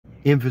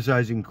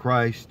emphasizing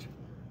Christ.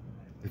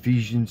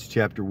 Ephesians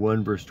chapter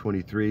 1, verse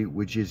 23,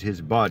 which is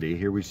his body.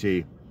 Here we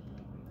see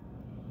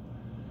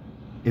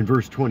in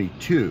verse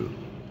 22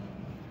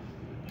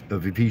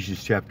 of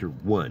Ephesians chapter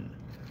 1,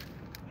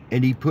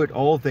 and he put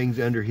all things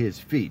under his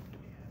feet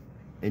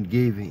and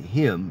gave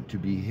him to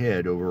be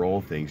head over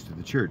all things to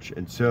the church.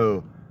 And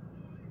so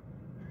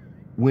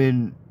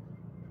when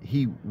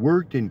he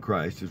worked in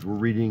Christ, as we're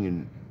reading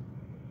and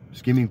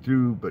skimming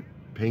through, but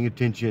paying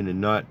attention and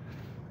not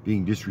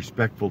being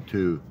disrespectful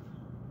to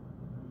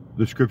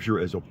the scripture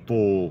as a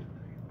full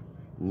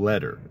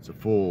letter, it's a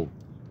full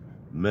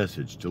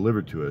message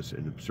delivered to us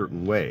in a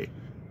certain way.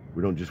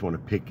 We don't just want to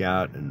pick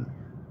out and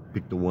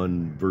pick the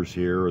one verse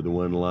here or the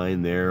one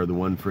line there or the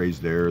one phrase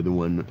there or the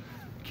one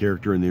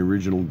character in the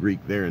original Greek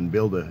there and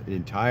build an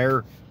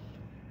entire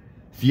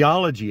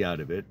theology out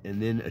of it,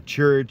 and then a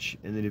church,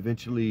 and then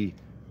eventually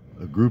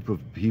a group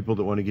of people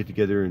that want to get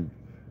together and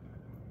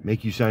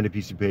make you sign a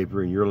piece of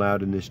paper, and you're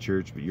allowed in this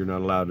church but you're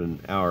not allowed in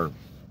our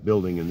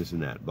building, and this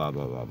and that, blah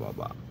blah blah blah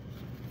blah.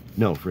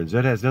 No, friends,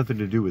 that has nothing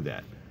to do with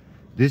that.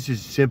 This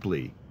is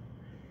simply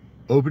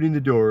opening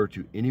the door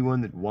to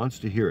anyone that wants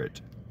to hear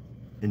it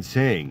and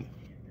saying,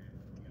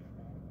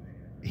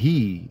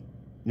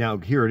 now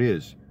here it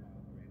is,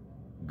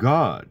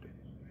 God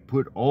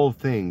put all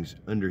things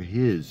under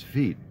his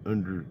feet,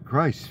 under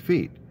Christ's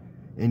feet,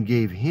 and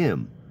gave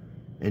him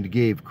and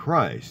gave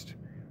Christ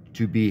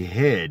to be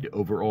head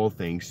over all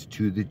things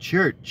to the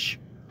church,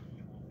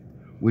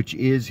 which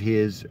is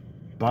his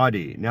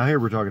body. Now here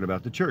we're talking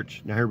about the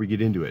church. Now here we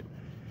get into it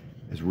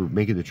as we're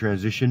making the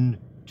transition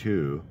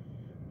to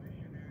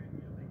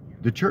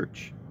the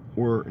church,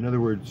 or in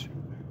other words,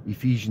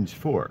 Ephesians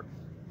 4,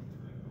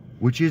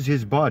 which is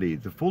his body,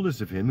 the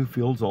fullness of him who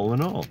fills all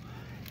in all.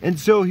 And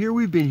so here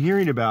we've been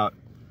hearing about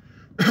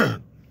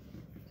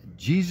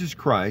Jesus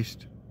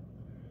Christ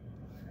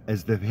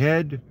as the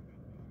head,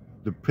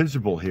 the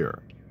principal here,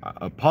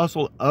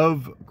 apostle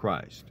of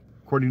Christ,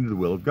 according to the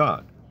will of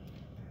God.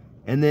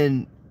 And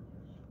then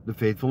the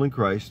faithful in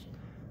Christ,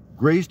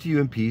 grace to you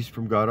and peace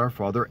from God our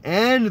Father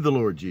and the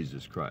Lord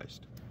Jesus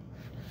Christ.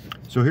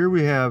 So here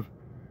we have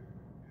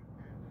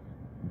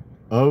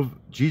of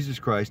Jesus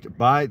Christ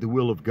by the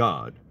will of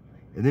God.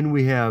 And then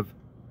we have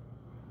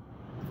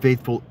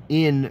faithful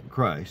in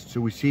Christ. So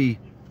we see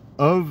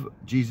of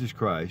Jesus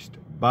Christ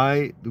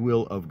by the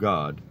will of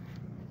God.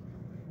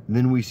 And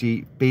then we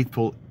see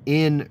faithful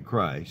in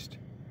Christ.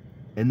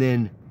 And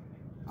then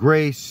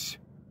grace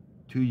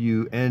to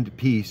you and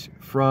peace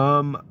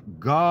from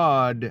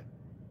God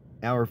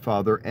our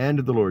Father and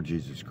the Lord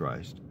Jesus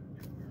Christ.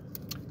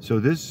 So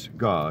this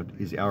God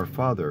is our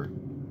Father,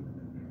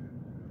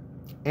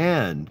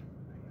 and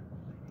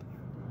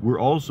we're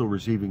also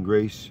receiving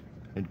grace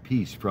and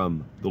peace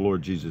from the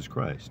Lord Jesus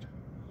Christ.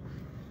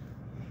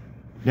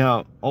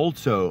 Now,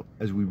 also,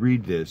 as we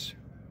read this,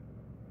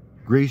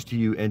 grace to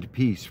you and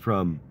peace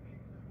from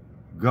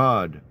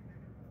God,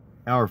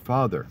 our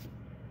Father,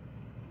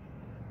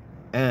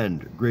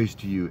 and grace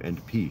to you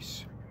and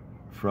peace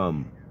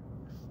from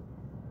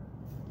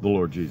the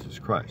Lord Jesus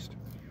Christ.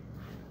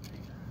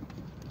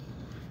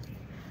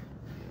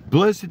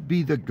 Blessed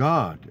be the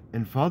God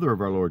and Father of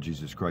our Lord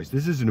Jesus Christ.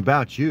 This isn't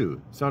about you.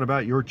 It's not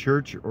about your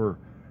church or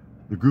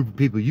the group of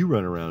people you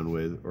run around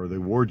with or the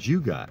awards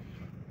you got.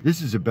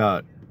 This is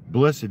about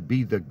blessed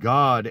be the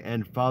God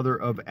and Father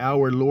of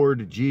our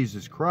Lord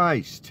Jesus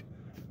Christ,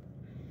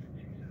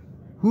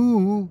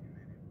 who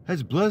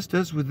has blessed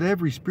us with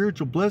every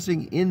spiritual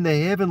blessing in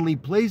the heavenly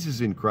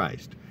places in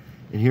Christ.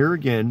 And here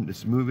again,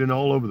 it's moving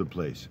all over the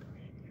place.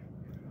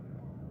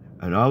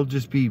 And I'll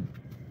just be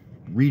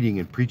reading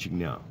and preaching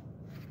now.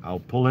 I'll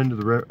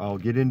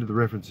get into the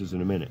references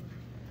in a minute.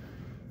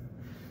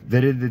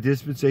 That in the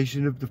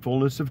dispensation of the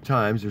fullness of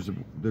times,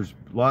 there's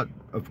a lot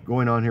of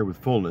going on here with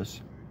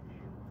fullness,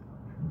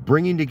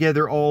 bringing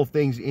together all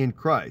things in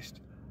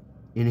Christ,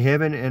 in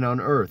heaven and on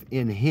earth,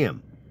 in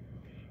him,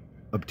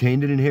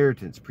 obtained an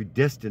inheritance,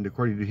 predestined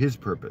according to his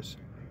purpose,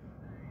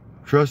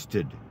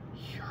 trusted,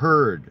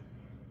 heard,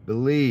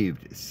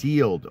 believed,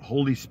 sealed,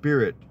 Holy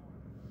Spirit,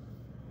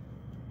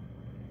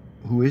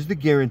 who is the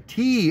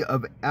guarantee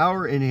of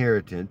our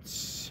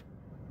inheritance.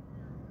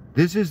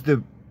 This is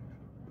the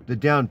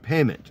down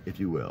payment,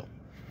 if you will,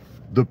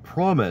 the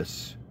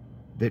promise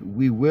that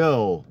we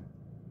will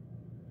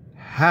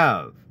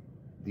have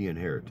the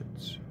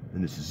inheritance.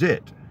 And this is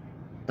it,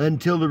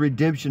 until the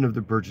redemption of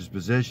the purchased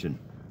possession,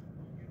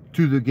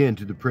 to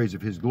the praise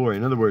of his glory.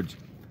 In other words,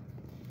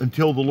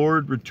 until the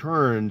Lord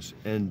returns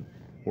and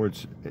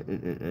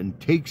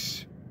receives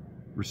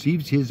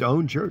his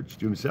own church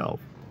to himself.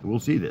 We'll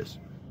see this.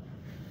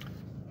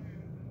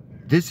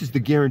 This is the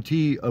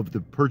guarantee of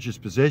the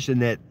purchased possession,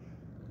 that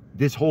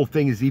this whole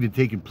thing is even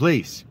taking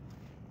place,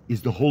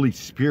 is the Holy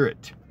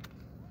Spirit.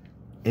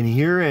 And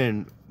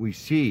herein we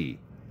see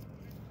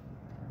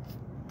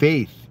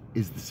faith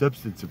is the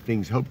substance of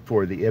things hoped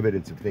for, the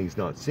evidence of things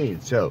not seen.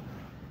 So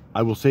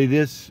I will say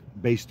this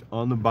based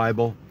on the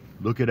Bible.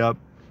 Look it up.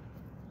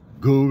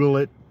 Google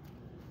it.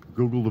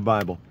 Google the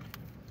Bible.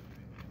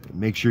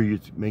 Make sure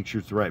it's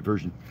the right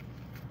version.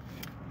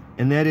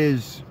 And that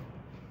is,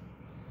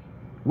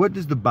 what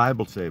does the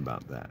Bible say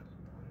about that?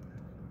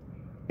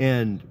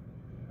 And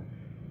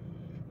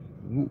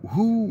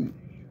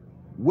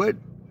what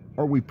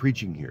are we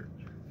preaching here?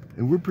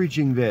 And we're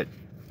preaching that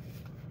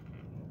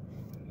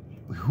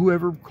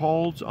whoever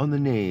calls on the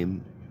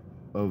name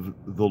of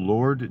the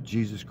Lord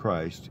Jesus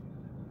Christ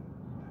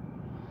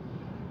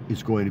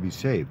is going to be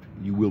saved.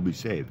 You will be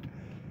saved.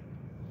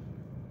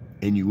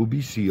 And you will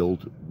be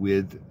sealed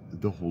with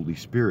the Holy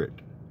Spirit.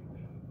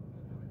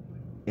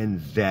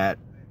 And that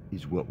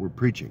is what we're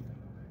preaching.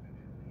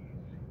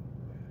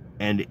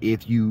 And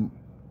if you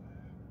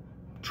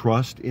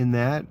trust in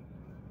that,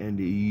 and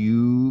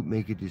you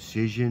make a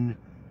decision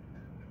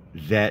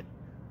that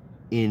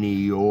in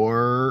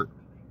your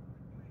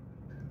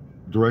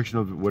direction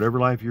of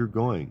whatever life you're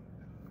going,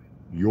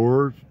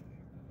 you're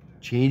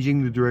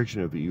changing the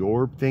direction of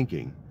your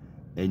thinking,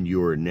 and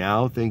you're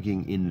now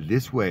thinking in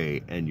this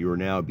way, and you're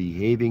now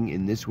behaving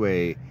in this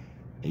way,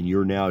 and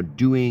you're now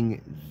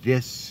doing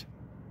this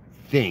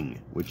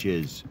thing, which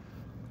is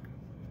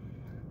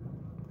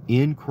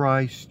in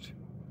Christ,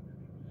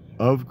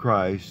 of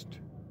Christ,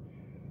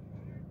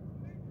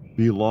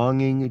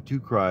 belonging to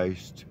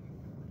Christ,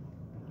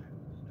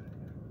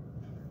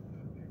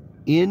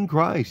 in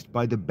Christ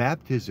by the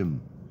baptism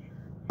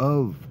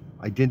of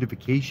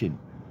identification,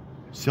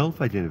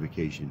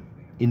 self-identification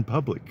in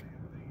public.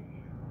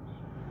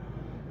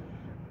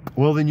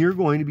 Well, then you're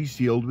going to be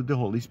sealed with the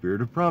Holy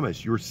Spirit of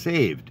promise. You're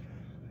saved,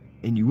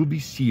 and you will be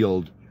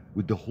sealed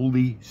with the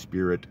Holy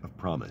Spirit of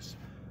promise.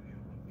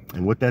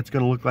 And what that's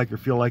going to look like or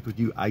feel like with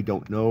you, I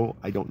don't know.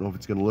 I don't know if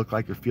it's going to look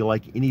like or feel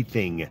like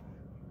anything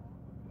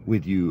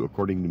with you,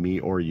 according to me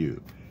or you.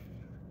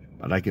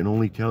 But I can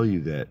only tell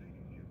you that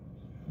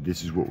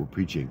this is what we're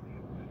preaching.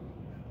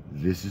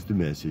 This is the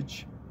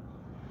message.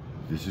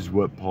 This is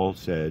what Paul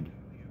said.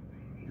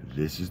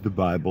 This is the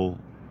Bible.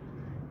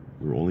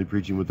 We're only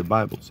preaching what the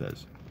Bible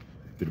says.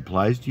 If it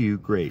applies to you,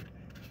 great.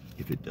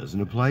 If it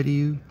doesn't apply to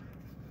you,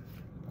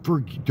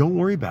 don't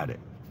worry about it.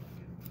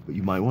 But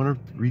you might want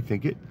to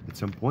rethink it at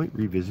some point,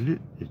 revisit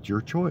it. It's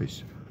your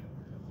choice.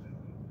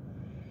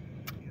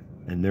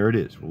 And there it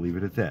is. We'll leave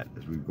it at that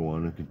as we go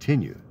on and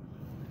continue.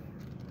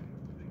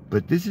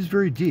 But this is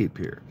very deep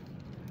here.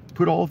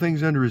 Put all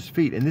things under his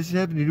feet. And this is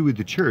having to do with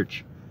the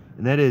church.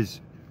 And that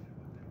is,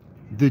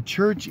 the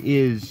church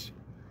is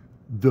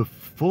the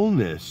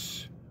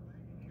fullness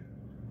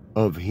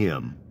of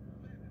him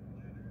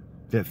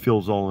that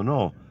fills all in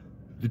all.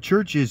 The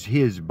church is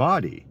his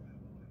body.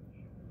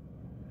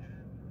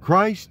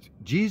 Christ,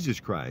 Jesus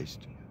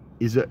Christ,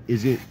 is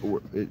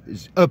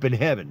up in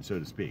heaven, so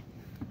to speak.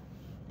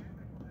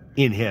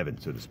 In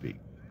heaven, so to speak.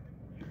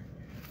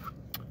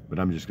 But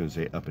I'm just going to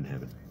say up in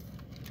heaven.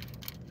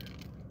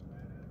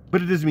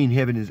 But it doesn't mean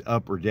heaven is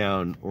up or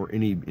down or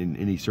in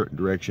any certain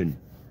direction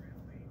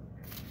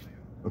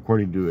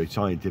according to a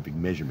scientific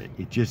measurement.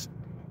 It's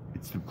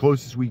the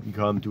closest we can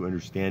come to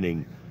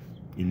understanding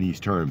in these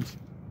terms.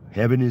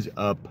 Heaven is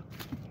up,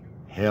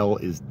 hell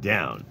is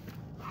down.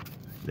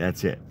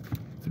 That's it.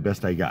 It's the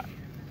best I got.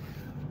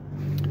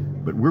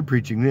 But we're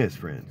preaching this,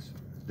 friends,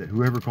 that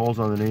whoever calls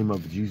on the name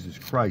of Jesus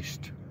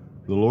Christ,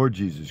 the Lord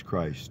Jesus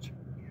Christ,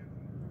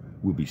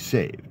 will be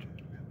saved.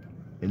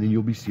 And then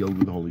you'll be sealed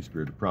with the Holy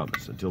Spirit of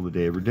promise until the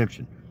day of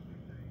redemption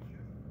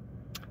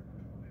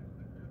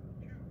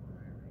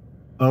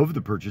of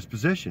the purchased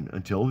possession,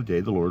 until the day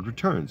the Lord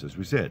returns, as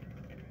we said.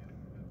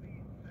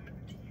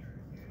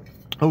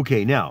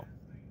 Okay, now,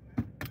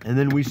 and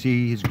then we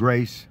see his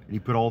grace, and he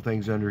put all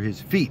things under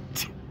his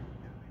feet.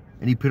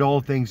 And he put all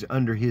things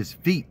under his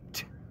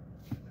feet.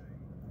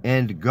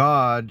 And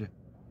God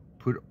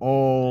put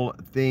all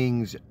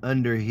things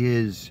under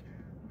his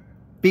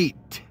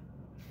feet.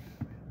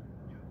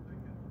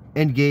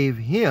 And gave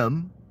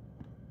him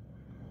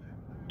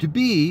to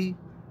be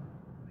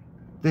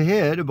the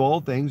head of all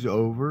things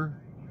over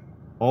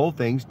all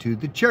things to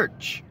the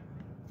church,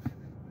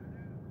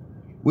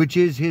 which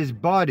is his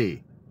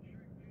body,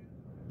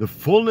 the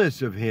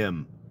fullness of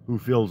him who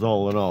fills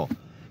all in all.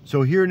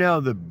 So here now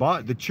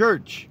the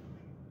church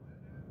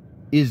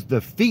is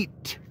the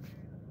feet.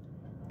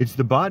 It's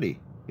the body.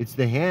 It's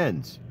the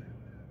hands.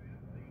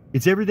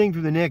 It's everything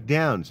from the neck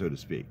down, so to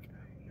speak.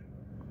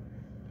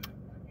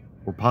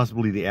 Or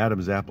possibly the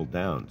Adam's apple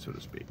down, so to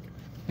speak.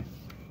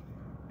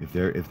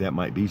 If that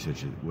might be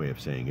such a way of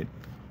saying it.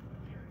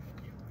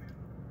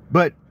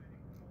 But,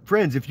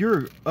 friends, if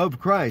you're of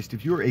Christ,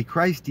 if you're a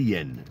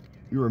Christian,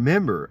 you're a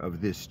member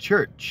of this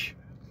church.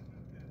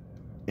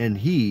 And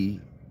he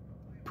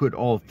put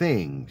all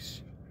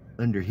things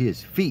under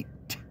his feet.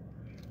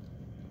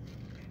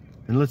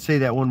 And let's say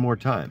that one more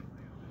time.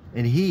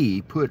 And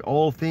he put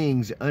all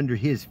things under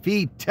his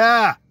feet.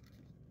 Ah!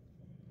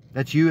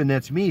 That's you and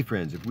that's me,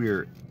 friends. If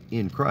we're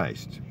in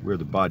Christ, we're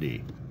the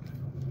body.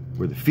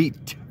 We're the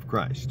feet of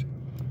Christ.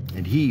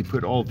 And he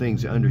put all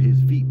things under his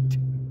feet.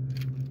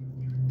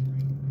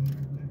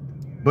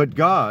 But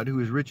God, who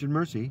is rich in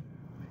mercy,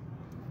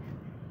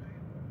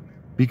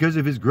 because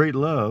of his great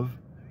love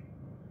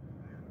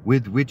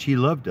with which he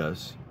loved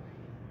us,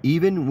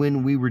 even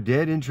when we were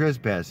dead in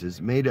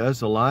trespasses, made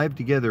us alive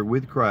together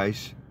with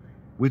Christ.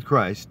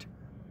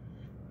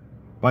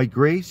 By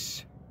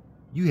grace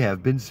you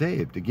have been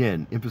saved.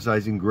 Again,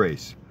 emphasizing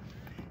grace.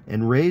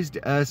 And raised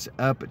us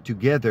up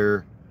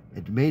together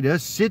and made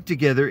us sit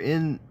together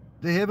in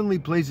the heavenly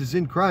places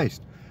in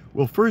Christ.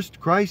 Well, first,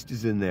 Christ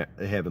is in the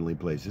heavenly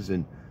places,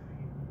 and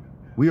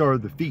we are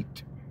the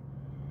feet.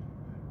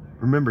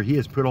 Remember, he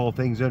has put all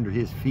things under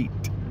his feet.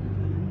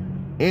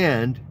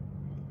 And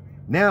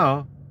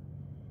now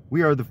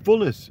we are the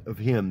fullness of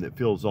him that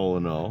fills all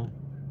in all.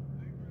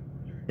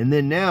 And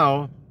then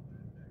now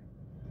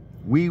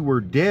we were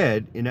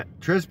dead in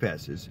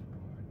trespasses,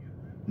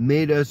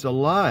 made us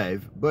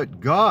alive, but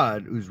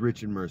God, who's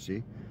rich in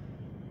mercy,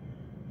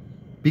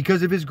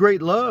 because of his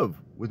great love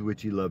with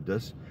which he loved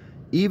us,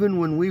 even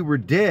when we were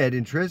dead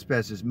in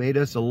trespasses, made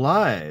us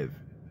alive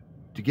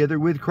together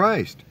with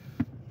Christ.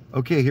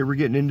 Okay, here we're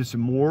getting into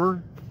some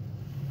more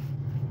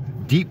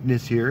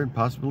deepness here, and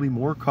possibly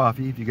more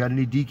coffee. If you got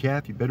any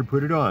decaf, you better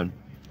put it on.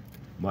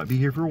 Might be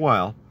here for a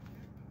while.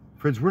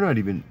 Friends, we're not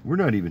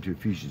even to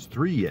Ephesians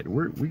 3 yet.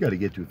 We got to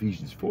get to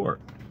Ephesians 4.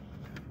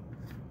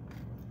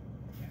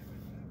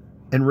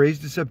 And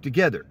raised us up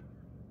together,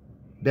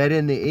 that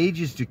in the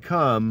ages to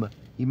come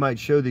he might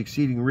show the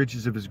exceeding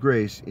riches of his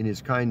grace in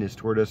his kindness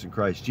toward us in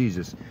Christ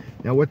Jesus.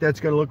 Now, what that's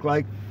going to look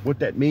like, what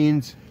that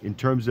means in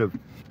terms of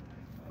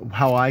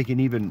how I can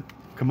even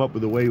come up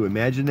with a way to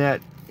imagine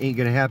that, ain't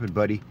going to happen,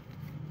 buddy.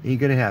 Ain't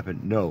going to happen.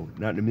 No,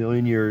 not in a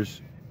million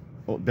years.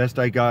 Well, best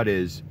I got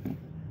is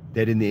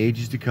that in the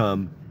ages to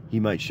come he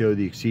might show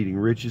the exceeding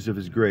riches of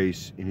his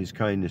grace in his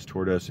kindness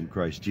toward us in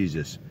Christ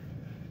Jesus.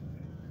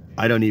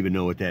 I don't even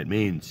know what that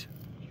means.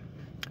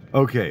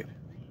 Okay,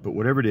 but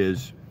whatever it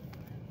is,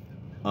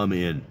 I'm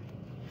in.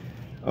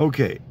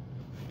 Okay,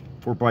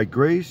 for by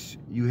grace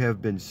you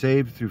have been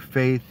saved through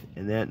faith,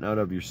 and that not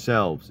of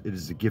yourselves. It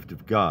is the gift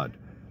of God.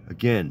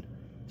 Again,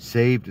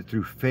 saved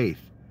through faith,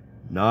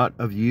 not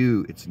of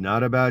you. It's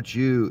not about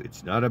you.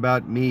 It's not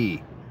about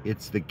me.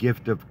 It's the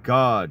gift of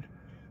God,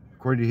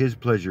 according to his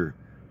pleasure,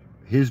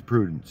 his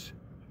prudence.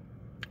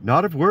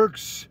 Not of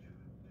works.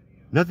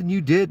 Nothing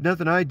you did,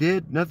 nothing I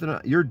did, nothing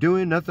you're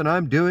doing, nothing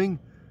I'm doing,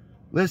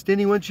 lest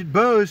anyone should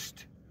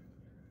boast.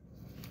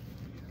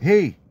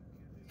 Hey,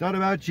 it's not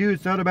about you,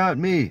 it's not about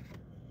me.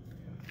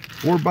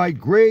 For by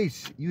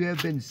grace you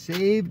have been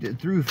saved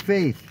through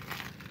faith,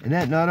 and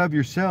that not of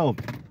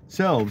yourselves.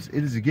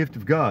 It is a gift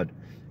of God.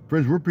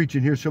 Friends, we're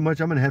preaching here so much,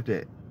 I'm going to have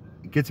to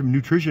get some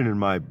nutrition in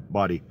my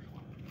body.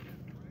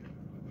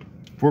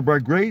 For by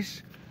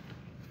grace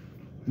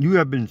you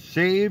have been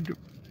saved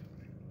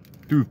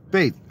through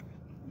faith,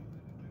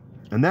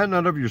 and that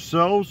not of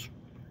yourselves.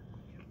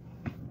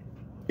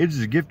 It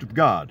is a gift of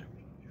God,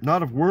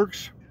 not of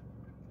works,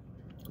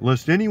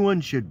 lest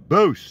anyone should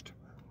boast.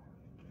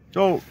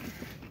 So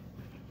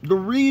the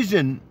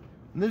reason,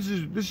 this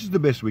is the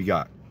best we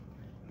got.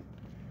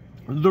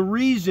 The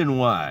reason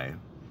why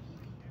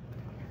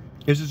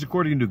is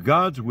according to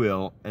God's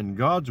will and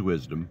God's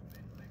wisdom,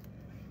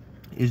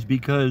 is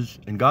because,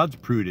 and God's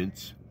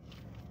prudence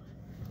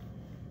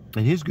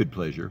and his good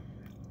pleasure,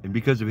 and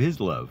because of his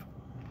love,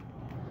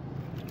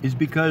 is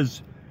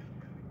because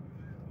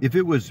if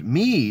it was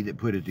me that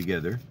put it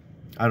together,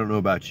 I don't know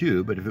about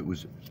you, but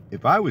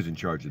if I was in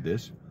charge of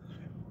this,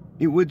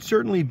 it would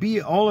certainly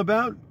be all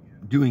about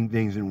doing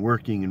things and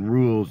working and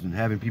rules and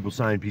having people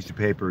sign piece of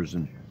papers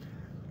and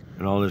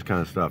all this kind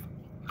of stuff.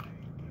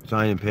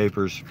 Signing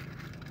papers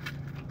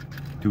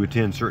to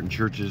attend certain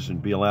churches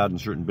and be allowed in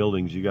certain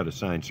buildings. You got to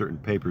sign certain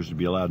papers to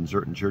be allowed in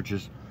certain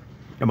churches.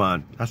 Come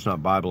on, that's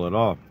not Bible at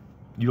all.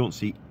 You don't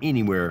see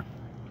anywhere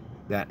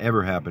that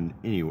ever happened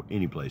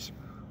any place,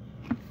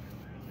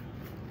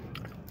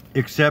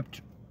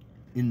 except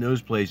in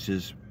those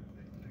places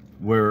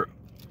where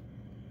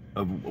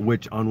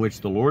on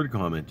which the Lord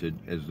commented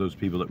as those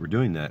people that were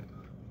doing that.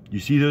 You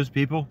see those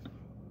people?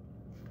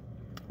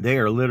 They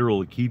are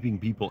literally keeping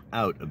people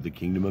out of the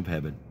kingdom of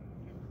heaven.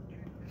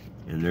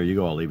 And there you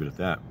go, I'll leave it at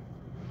that.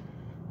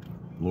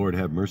 Lord,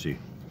 have mercy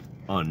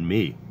on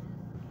me,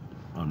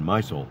 on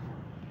my soul.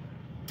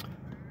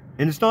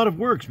 And it's not of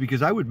works,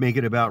 because I would make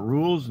it about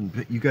rules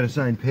and you got to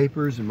sign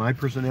papers and my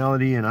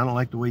personality and I don't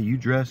like the way you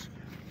dress.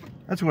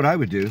 That's what I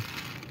would do.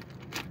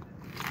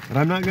 But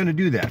I'm not going to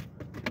do that.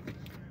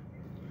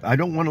 I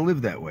don't want to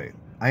live that way.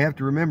 I have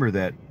to remember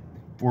that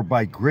for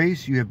by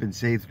grace you have been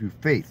saved through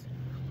faith.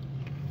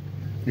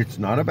 It's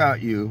not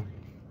about you.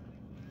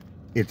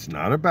 It's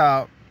not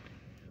about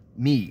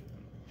me.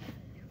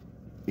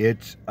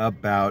 It's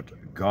about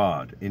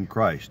God in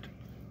Christ.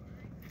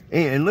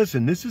 And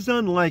listen, this is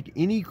unlike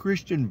any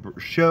Christian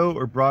show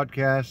or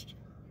broadcast.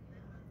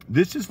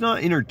 This is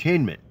not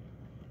entertainment.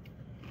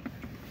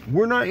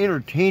 We're not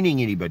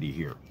entertaining anybody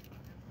here.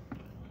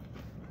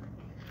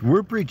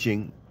 We're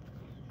preaching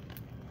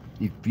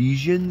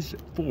Ephesians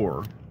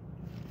 4,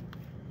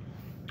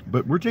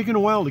 but we're taking a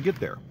while to get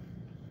there.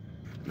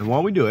 And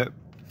while we do it,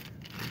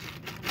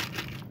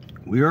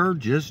 we're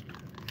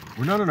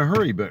not in a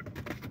hurry, but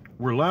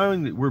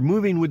we're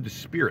moving with the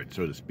Spirit,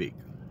 so to speak.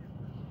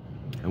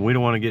 And we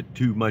don't want to get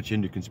too much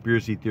into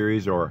conspiracy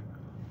theories or,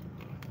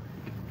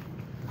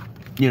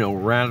 you know,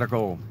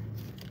 radical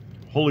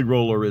holy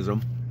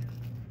rollerism.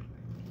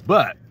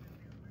 But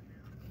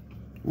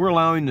we're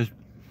allowing the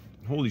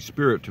Holy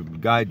Spirit to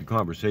guide the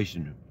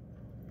conversation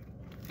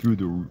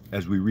through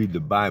as we read the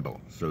Bible,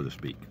 so to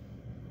speak,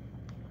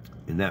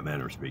 in that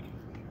manner of speaking.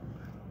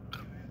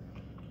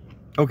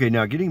 Okay,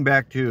 now getting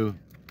back to,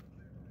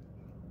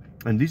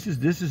 and this is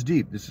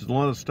deep. This is a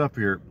lot of stuff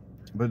here,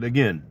 but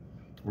again,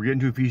 we're getting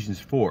to Ephesians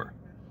 4.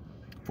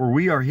 For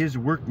we are His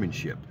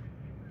workmanship.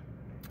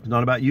 It's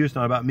not about you. It's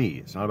not about me.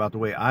 It's not about the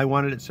way I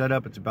wanted it set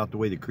up. It's about the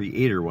way the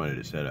Creator wanted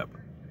it set up,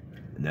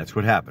 and that's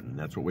what happened. And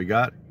that's what we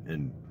got.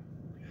 And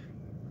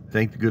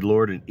thank the good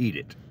Lord and eat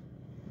it.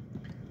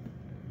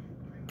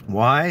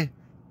 Why?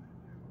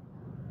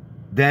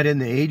 That in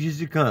the ages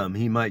to come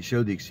He might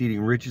show the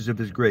exceeding riches of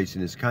His grace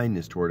and His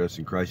kindness toward us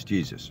in Christ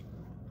Jesus.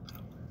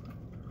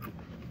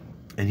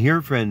 And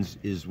here, friends,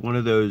 is one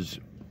of those,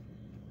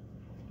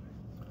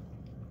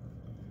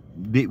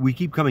 we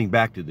keep coming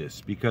back to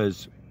this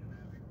because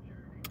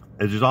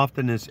there's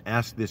often this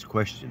ask this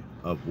question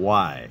of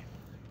why,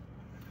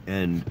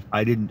 and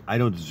I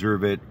don't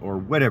deserve it, or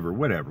whatever,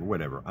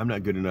 I'm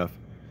not good enough.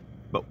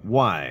 But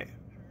why?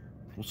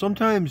 Well,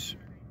 sometimes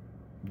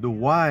the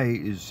why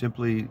is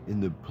simply in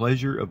the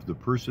pleasure of the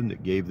person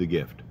that gave the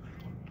gift.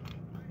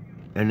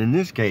 And in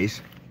this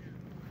case,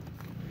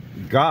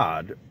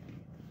 God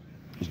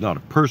is not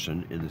a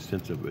person in the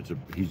sense of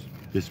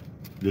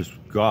this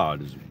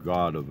God is a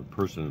God of a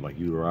person like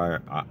you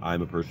or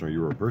I'm a person or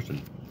you're a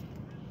person.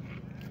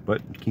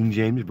 But King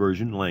James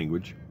Version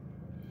language,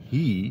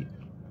 He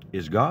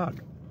is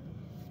God.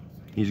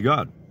 He's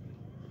God.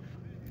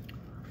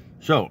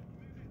 So,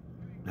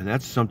 and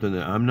that's something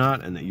that I'm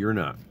not and that you're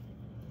not.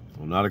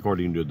 Well, not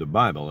according to the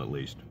Bible, at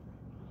least.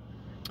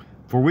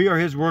 For we are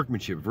His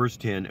workmanship, verse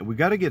 10. And we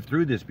got to get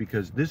through this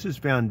because this is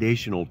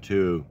foundational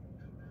to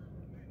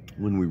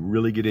when we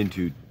really get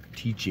into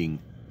teaching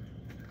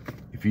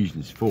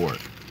Ephesians 4.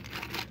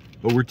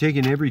 But we're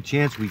taking every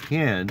chance we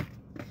can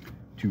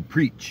to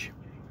preach,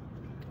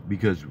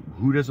 because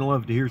who doesn't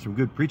love to hear some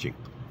good preaching?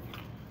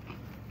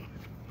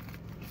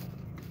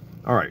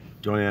 All right,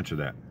 don't answer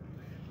that.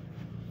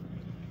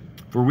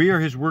 For we are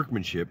His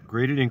workmanship,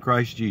 created in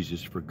Christ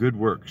Jesus for good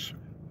works,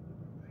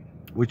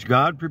 which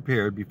God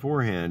prepared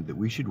beforehand that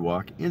we should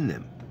walk in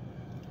them.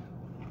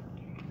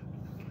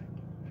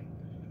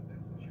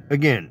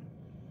 Again,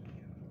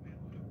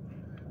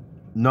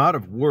 not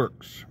of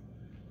works,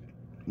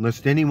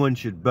 lest anyone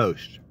should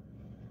boast.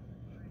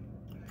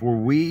 For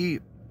we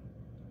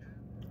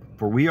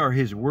are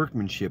His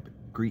workmanship,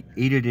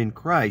 created in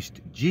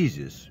Christ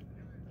Jesus.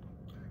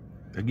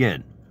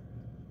 Again,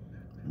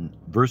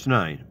 verse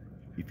 9,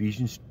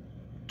 Ephesians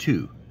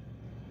 2.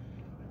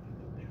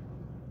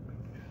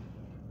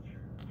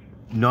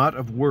 Not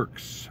of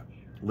works,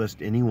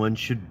 lest anyone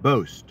should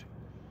boast.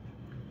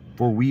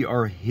 For we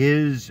are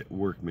His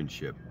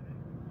workmanship.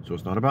 So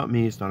it's not about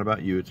me, it's not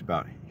about you, it's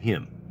about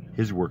Him,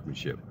 His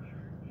workmanship.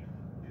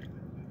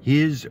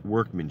 His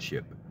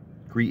workmanship,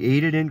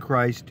 created in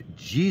Christ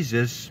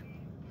Jesus.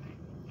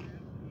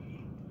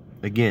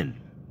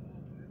 Again,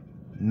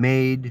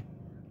 made,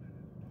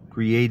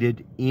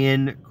 created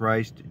in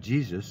Christ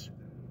Jesus.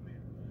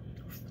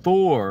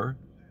 For,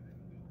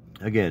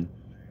 again,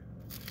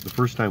 the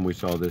first time we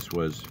saw this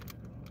was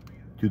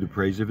to the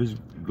praise of His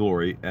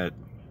glory, at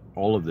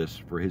all of this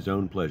for His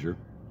own pleasure.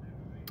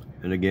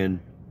 And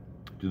again,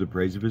 to the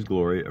praise of His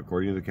glory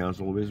according to the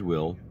counsel of His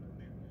will.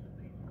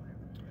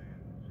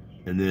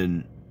 And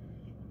then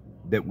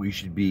that we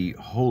should be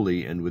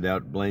holy and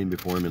without blame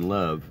before Him in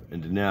love.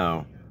 And to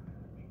now,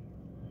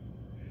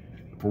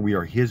 for we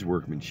are His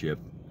workmanship,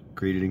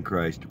 created in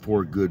Christ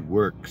for good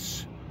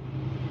works,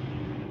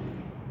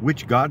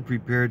 which God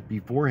prepared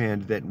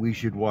beforehand that we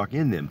should walk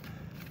in them.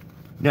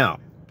 Now,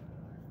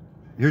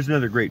 here's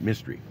another great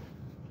mystery.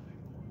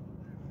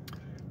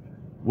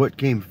 What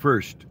came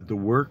first, the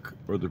work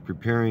or the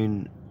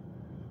preparing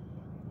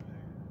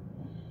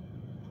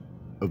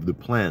of the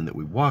plan that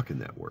we walk in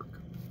that work?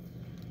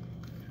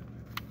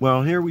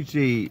 Well, here we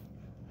see,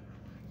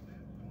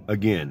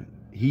 again,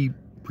 He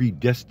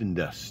predestined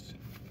us.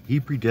 He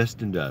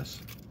predestined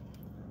us.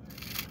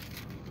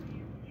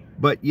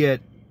 But yet,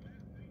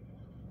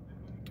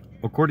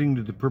 according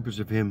to the purpose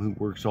of Him who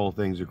works all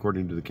things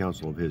according to the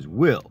counsel of His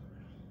will.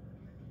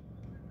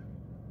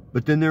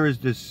 But then there is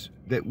this,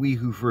 that we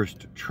who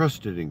first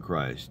trusted in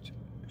Christ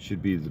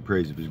should be the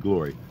praise of His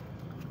glory,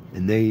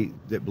 and they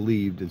that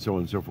believed, and so on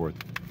and so forth.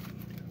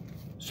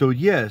 So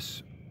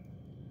yes,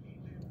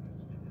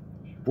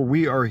 for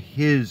we are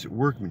His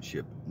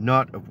workmanship,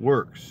 not of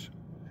works,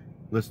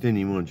 lest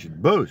anyone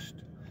should boast.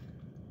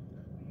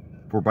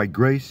 For by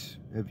grace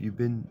have you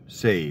been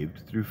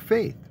saved through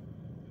faith,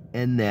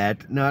 and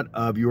that not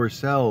of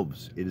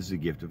yourselves, it is a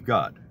gift of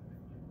God.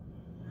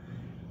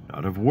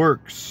 Not of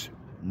works,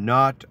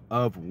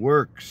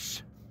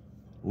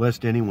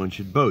 lest anyone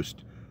should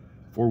boast.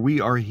 For we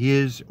are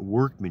His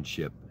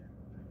workmanship,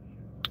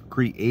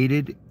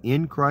 created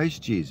in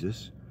Christ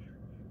Jesus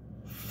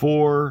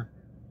for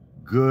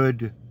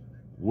good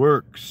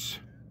works,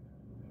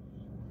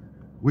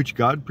 which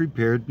God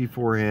prepared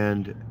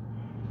beforehand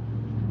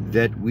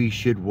that we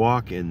should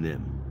walk in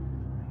them.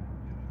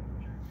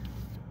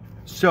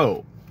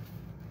 So,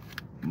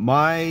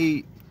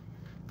 my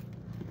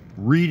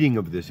reading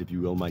of this, if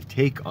you will, my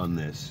take on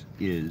this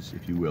is,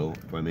 if you will,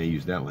 if I may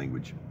use that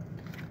language,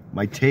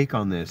 my take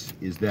on this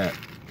is that,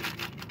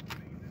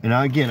 and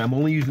again, I'm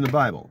only using the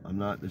Bible.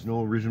 There's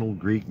no original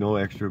Greek, no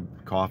extra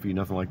coffee,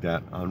 nothing like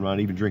that. I'm not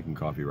even drinking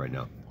coffee right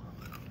now.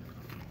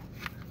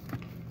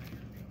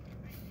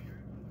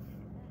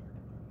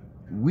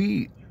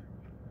 We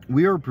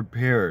are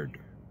prepared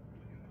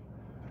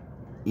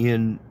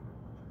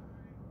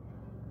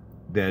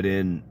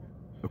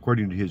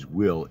according to his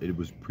will, it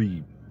was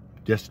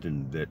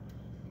predestined that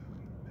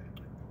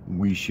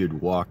we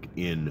should walk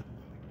in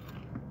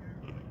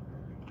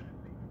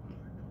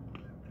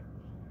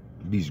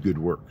these good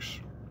works,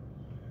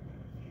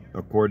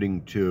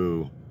 according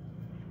to,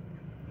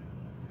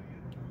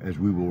 as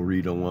we will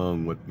read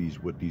along, what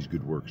these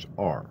good works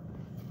are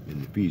in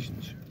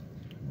Ephesians.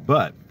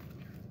 But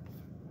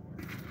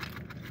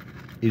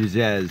it is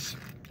as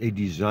a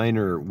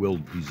designer will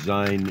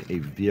design a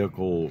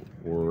vehicle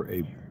or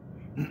a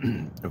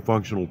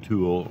functional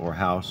tool or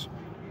house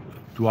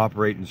to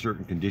operate in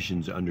certain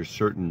conditions under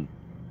certain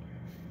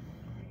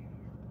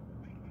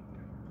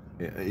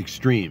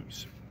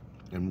extremes,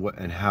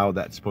 and how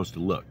that's supposed to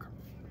look.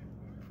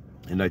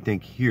 And I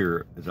think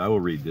here, as I will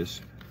read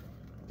this,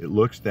 it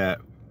looks that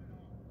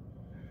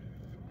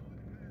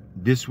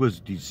this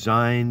is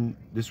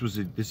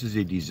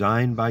a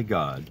design by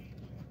God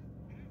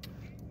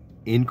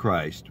in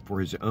Christ for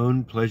his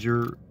own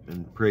pleasure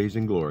and praise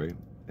and glory,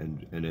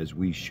 and as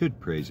we should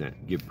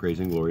give praise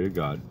and glory to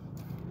God,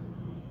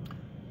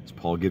 as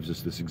Paul gives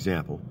us this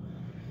example,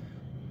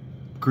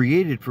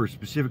 created for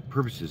specific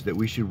purposes, that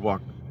we should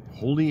walk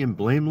holy and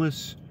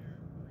blameless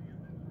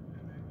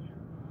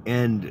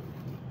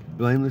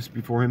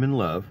before him in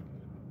love.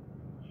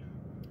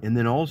 And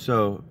then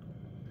also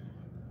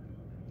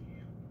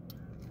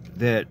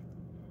that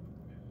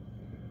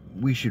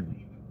we should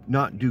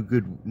not do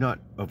good, not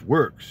of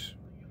works,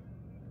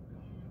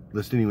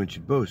 lest anyone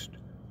should boast,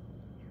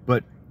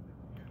 but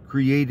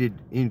created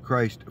in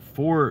Christ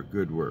for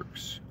good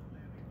works,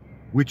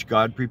 which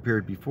God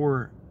prepared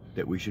before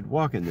that we should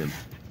walk in them.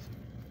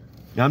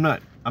 Now, I'm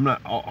not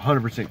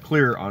 100%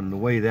 clear on the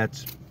way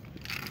that's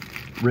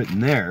written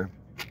there.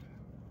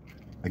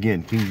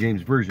 Again, King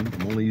James Version,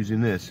 I'm only using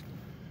this.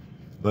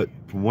 But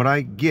from what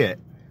I get,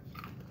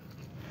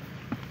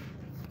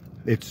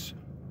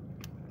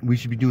 we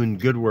should be doing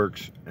good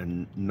works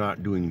and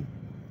not doing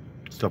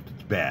stuff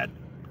that's bad.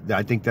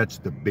 I think that's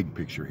the big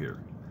picture here.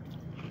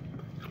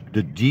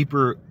 The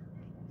deeper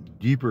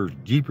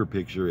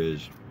picture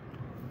is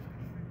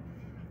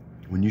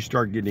when you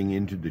start getting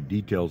into the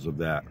details of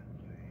that.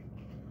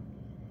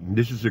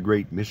 This is a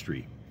great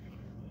mystery.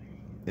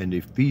 And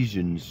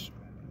Ephesians,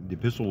 the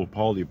epistle of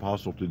Paul the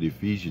apostle to the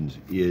Ephesians,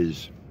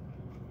 is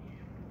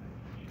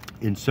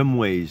in some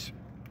ways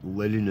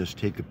letting us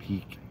take a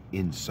peek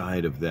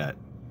inside of that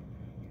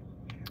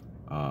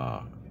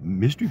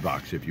mystery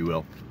box, if you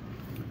will,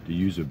 to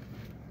use a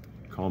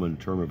common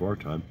term of our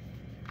time.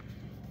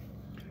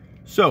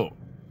 So,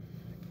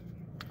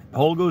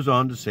 Paul goes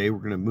on to say, we're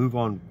going to move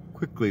on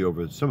quickly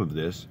over some of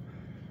this,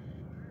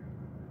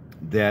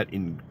 that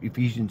in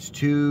Ephesians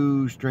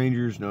 2,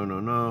 strangers,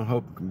 no,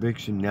 hope,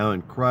 conviction, now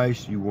in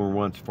Christ, you were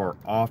once far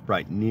off,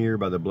 right near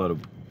by the blood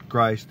of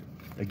Christ.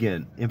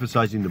 Again,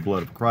 emphasizing the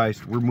blood of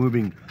Christ. We're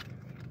moving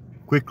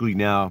quickly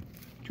now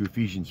to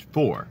Ephesians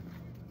 4.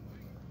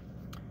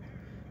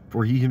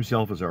 For he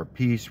himself is our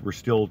peace. We're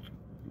still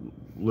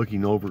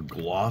looking over,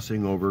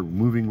 glossing over,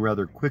 moving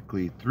rather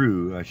quickly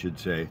through, I should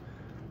say,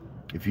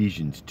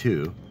 Ephesians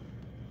 2,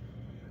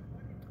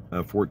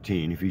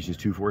 14, Ephesians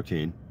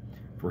 2:14.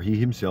 For he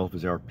himself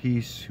is our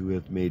peace, who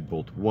hath made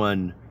both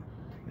one,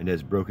 and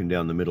has broken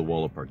down the middle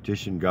wall of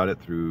partition. Got it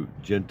through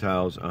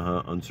Gentiles,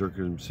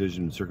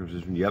 uncircumcision and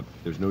circumcision. Yep,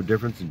 there's no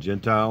difference in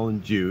Gentile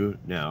and Jew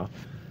now.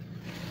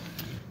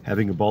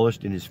 Having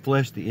abolished in his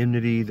flesh the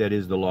enmity, that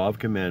is the law of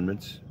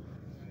commandments,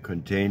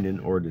 contained in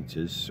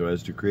ordinances, so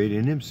as to create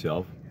in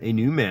himself a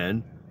new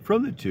man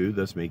from the two,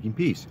 thus making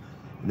peace.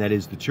 And that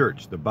is the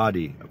church, the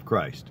body of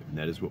Christ. And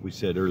that is what we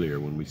said earlier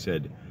when we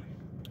said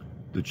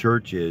the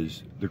church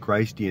is, the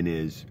Christian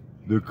is,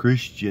 the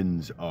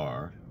Christians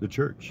are the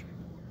church.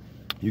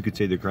 You could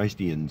say the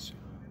Christians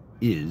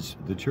is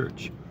the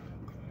church.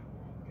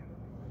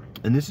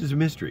 And this is a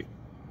mystery,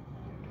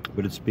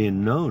 but it's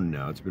been known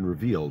now, it's been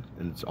revealed,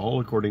 and it's all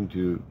according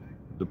to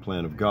the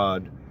plan of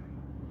God,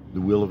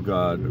 the will of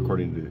God,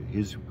 according to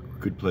his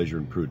good pleasure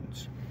and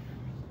prudence.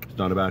 It's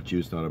not about you,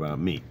 it's not about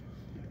me.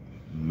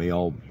 May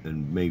all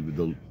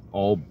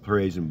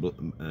praise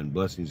and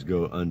blessings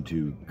go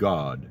unto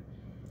God,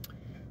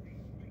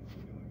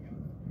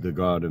 the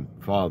God and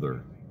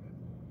Father,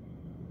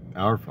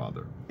 our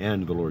Father,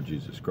 and the Lord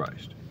Jesus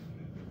Christ.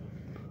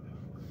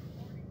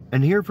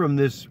 And here from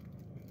this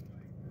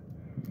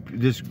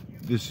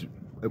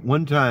at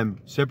one time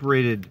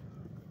separated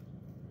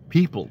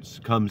peoples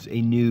comes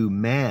a new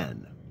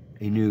man,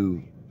 a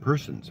new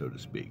person, so to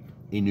speak,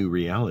 a new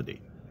reality.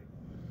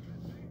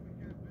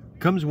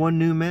 Comes one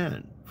new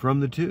man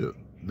from the two,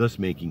 thus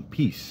making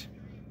peace,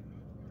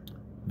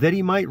 that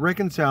he might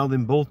reconcile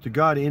them both to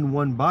God in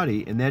one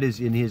body, and that is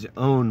in his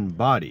own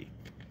body.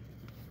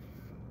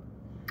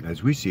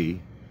 As we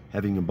see,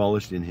 having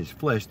abolished in his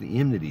flesh the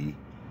enmity,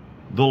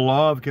 the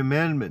law of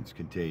commandments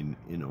contained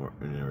in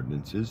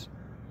ordinances,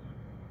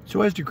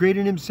 so as to create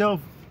in himself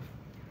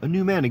a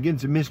new man. Again,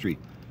 it's a mystery.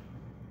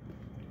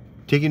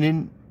 Taken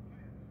in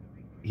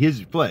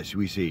his flesh,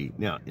 we see.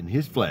 Now, in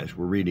his flesh,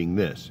 we're reading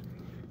this.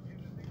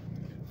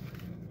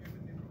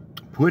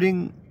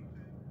 Putting,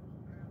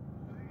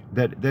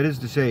 that is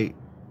to say,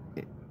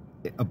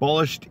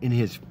 abolished in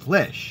his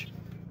flesh.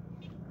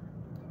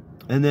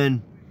 And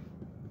then,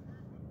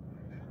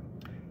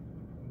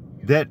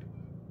 that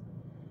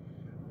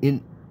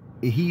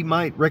he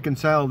might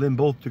reconcile them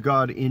both to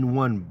God in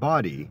one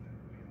body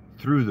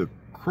through the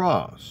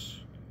cross,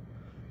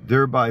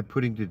 thereby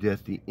putting to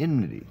death the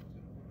enmity,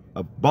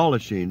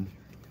 abolishing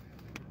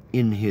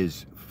in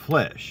his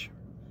flesh,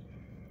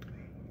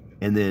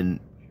 and then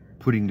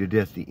putting to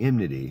death the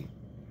enmity,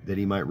 that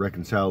he might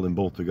reconcile them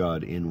both to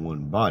God in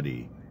one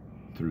body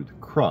through the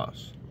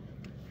cross.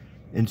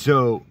 And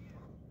so,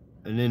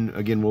 and then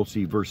again we'll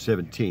see verse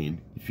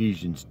 17,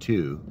 Ephesians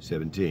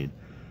 2:17.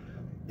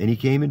 And he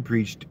came and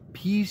preached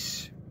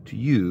peace to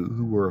you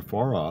who were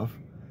afar off,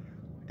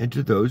 and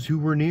to those who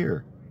were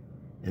near.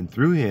 And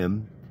through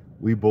him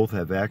we both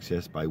have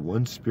access by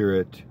one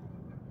Spirit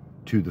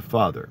to the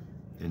Father.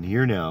 And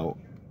here now,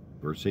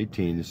 verse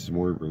 18, this is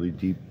more really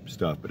deep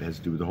stuff, but it has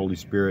to do with the Holy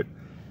Spirit.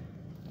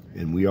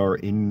 And we are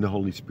in the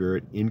Holy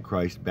Spirit, in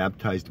Christ,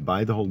 baptized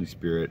by the Holy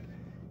Spirit,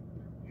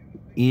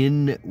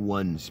 in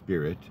one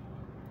Spirit,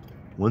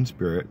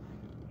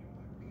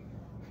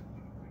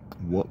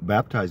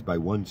 baptized by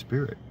one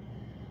Spirit,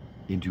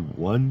 into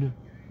one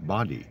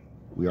body.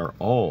 We are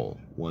all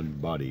one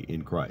body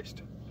in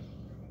Christ.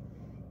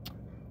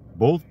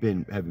 Both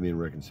having been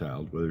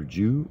reconciled, whether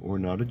Jew or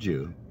not a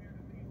Jew.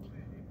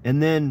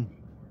 And then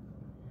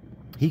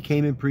he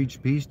came and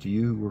preached peace to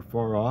you who were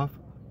far off,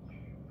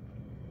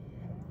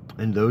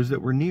 and those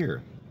that were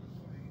near.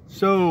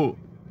 So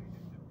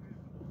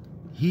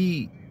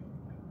he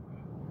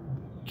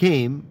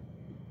came,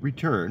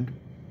 returned,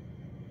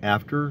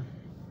 after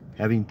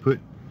having put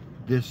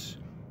this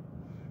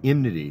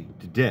enmity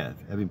to death,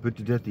 having put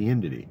to death the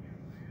enmity,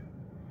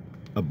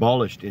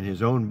 abolished in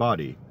his own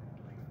body,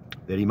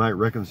 that he might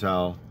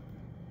reconcile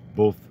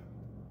both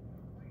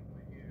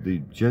the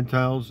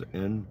Gentiles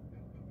and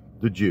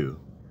the Jew.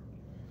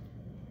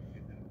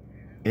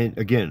 And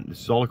again,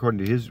 this is all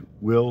according to his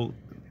will,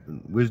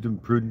 wisdom,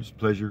 prudence,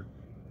 pleasure,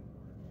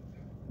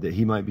 that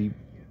he might be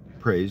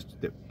praised,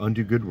 that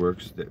unto good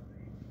works,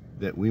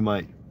 that we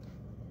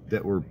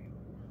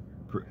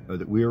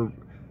are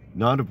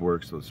not of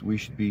works, so we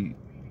should be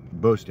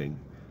boasting,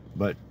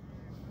 but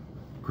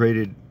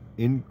created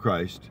in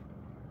Christ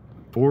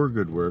for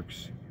good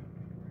works,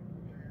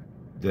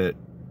 that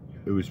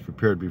it was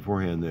prepared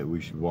beforehand that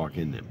we should walk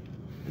in them.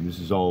 And this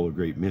is all a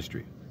great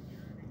mystery.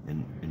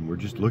 And we're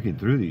just looking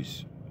through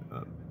these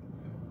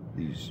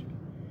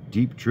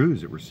deep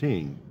truths that we're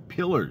seeing,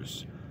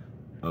 pillars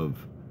of,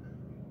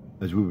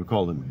 as we would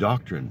call them,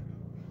 doctrine.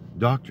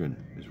 Doctrine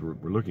is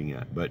what we're looking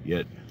at. But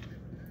yet,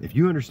 if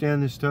you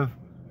understand this stuff,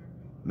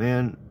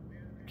 man,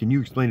 can you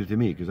explain it to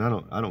me? Because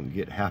I don't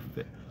get half of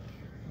it.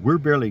 We're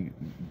barely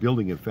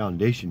building a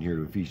foundation here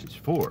to Ephesians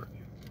 4.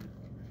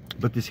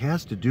 But this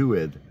has to do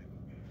with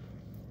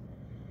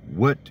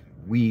what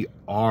we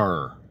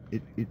are.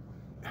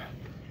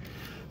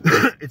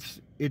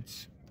 It's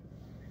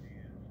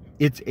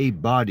a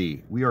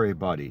body. We are a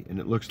body, and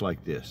it looks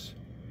like this.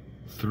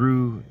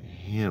 Through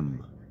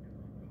him.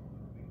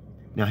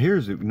 Now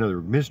here's another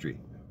mystery.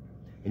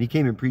 And he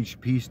came and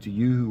preached peace to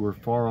you who were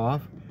far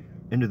off,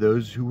 and to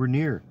those who were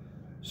near.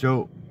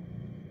 So,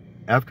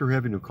 after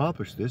having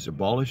accomplished this,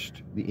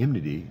 abolished the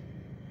enmity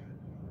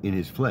in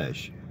his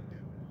flesh,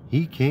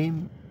 he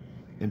came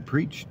and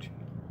preached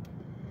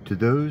to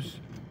those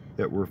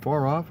that were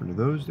far off and to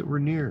those that were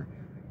near.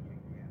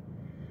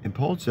 And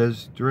Paul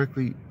says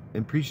directly,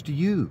 and preached to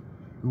you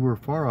who were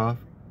far off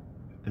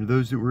and to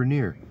those that were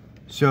near.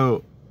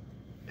 So,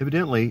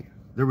 evidently,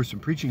 there was some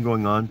preaching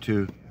going on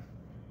to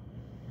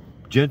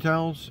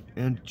Gentiles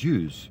and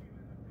Jews.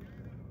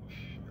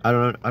 I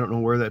don't know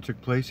where that took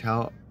place,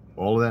 how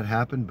all of that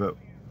happened, but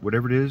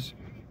whatever it is,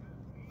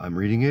 I'm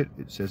reading it.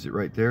 It says it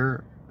right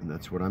there, and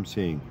that's what I'm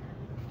seeing.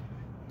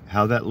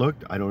 How that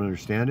looked, I don't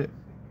understand it,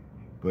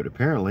 but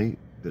apparently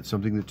that's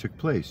something that took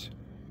place.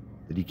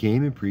 That he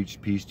came and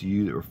preached peace to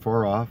you that were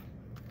far off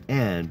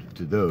and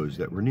to those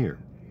that were near.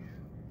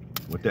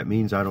 What that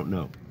means, I don't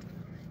know.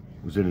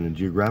 Was it in a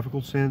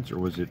geographical sense, or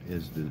was it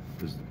as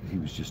he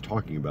was just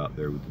talking about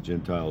there with the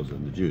Gentiles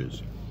and the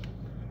Jews?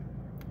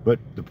 But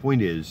the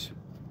point is,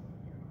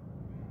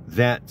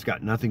 that's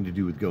got nothing to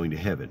do with going to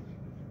heaven.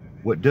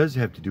 What does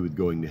have to do with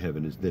going to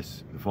heaven is the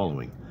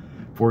following.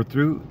 For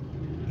through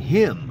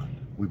him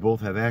we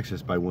both have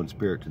access by one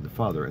Spirit to the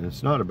Father. And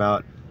it's not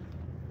about,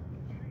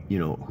 you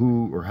know,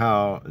 who or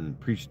how, and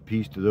preach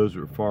peace to those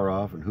who are far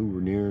off, and who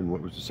were near, and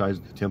what was the size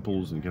of the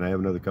temples, and can I have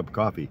another cup of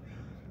coffee?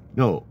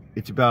 No,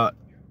 it's about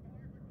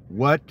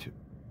what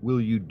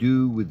will you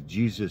do with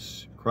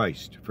Jesus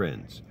Christ,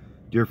 friends.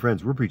 Dear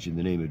friends, we're preaching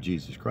the name of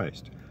Jesus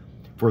Christ.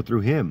 For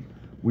through him,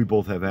 we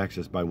both have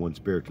access by one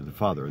Spirit to the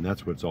Father, and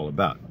that's what it's all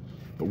about.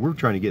 But we're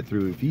trying to get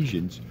through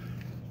Ephesians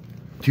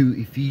to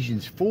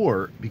Ephesians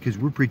 4, because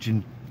we're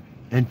preaching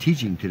and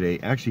teaching today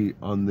actually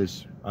on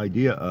this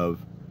idea of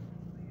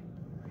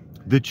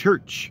the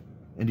church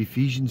and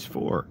Ephesians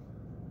 4.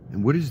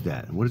 And what is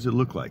that? And what does it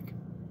look like?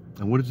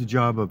 And what is the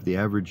job of the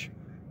average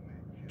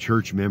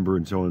church member,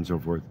 and so on and so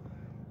forth,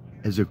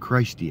 as a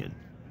Christian?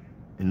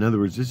 In other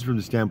words, this is from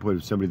the standpoint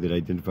of somebody that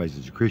identifies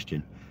as a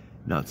Christian,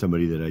 not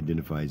somebody that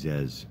identifies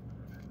as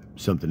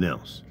something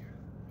else.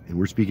 And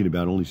we're speaking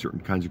about only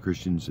certain kinds of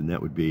Christians, and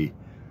that would be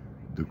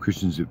the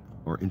Christians that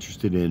are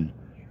interested in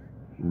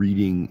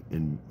reading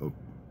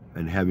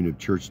and having a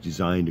church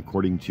designed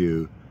according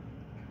to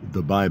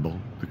the Bible,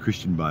 the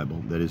Christian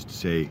Bible, that is to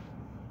say,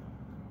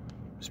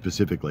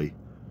 specifically,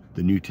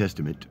 the New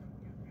Testament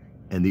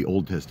and the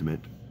Old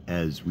Testament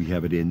as we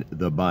have it in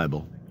the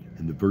Bible.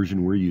 And the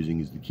version we're using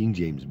is the King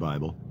James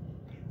Bible.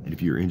 And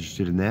if you're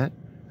interested in that,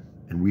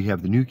 and we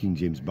have the New King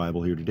James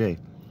Bible here today,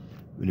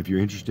 and if you're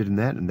interested in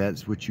that, and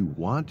that's what you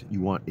want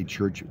a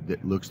church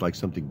that looks like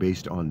something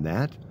based on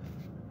that,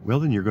 well,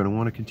 then you're going to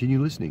want to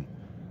continue listening.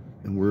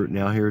 And we're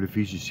now here at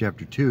Ephesians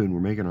chapter 2, and we're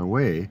making our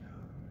way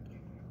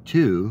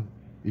to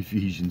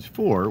Ephesians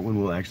 4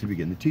 when we'll actually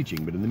begin the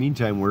teaching. But in the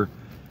meantime, we're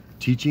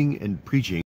teaching and preaching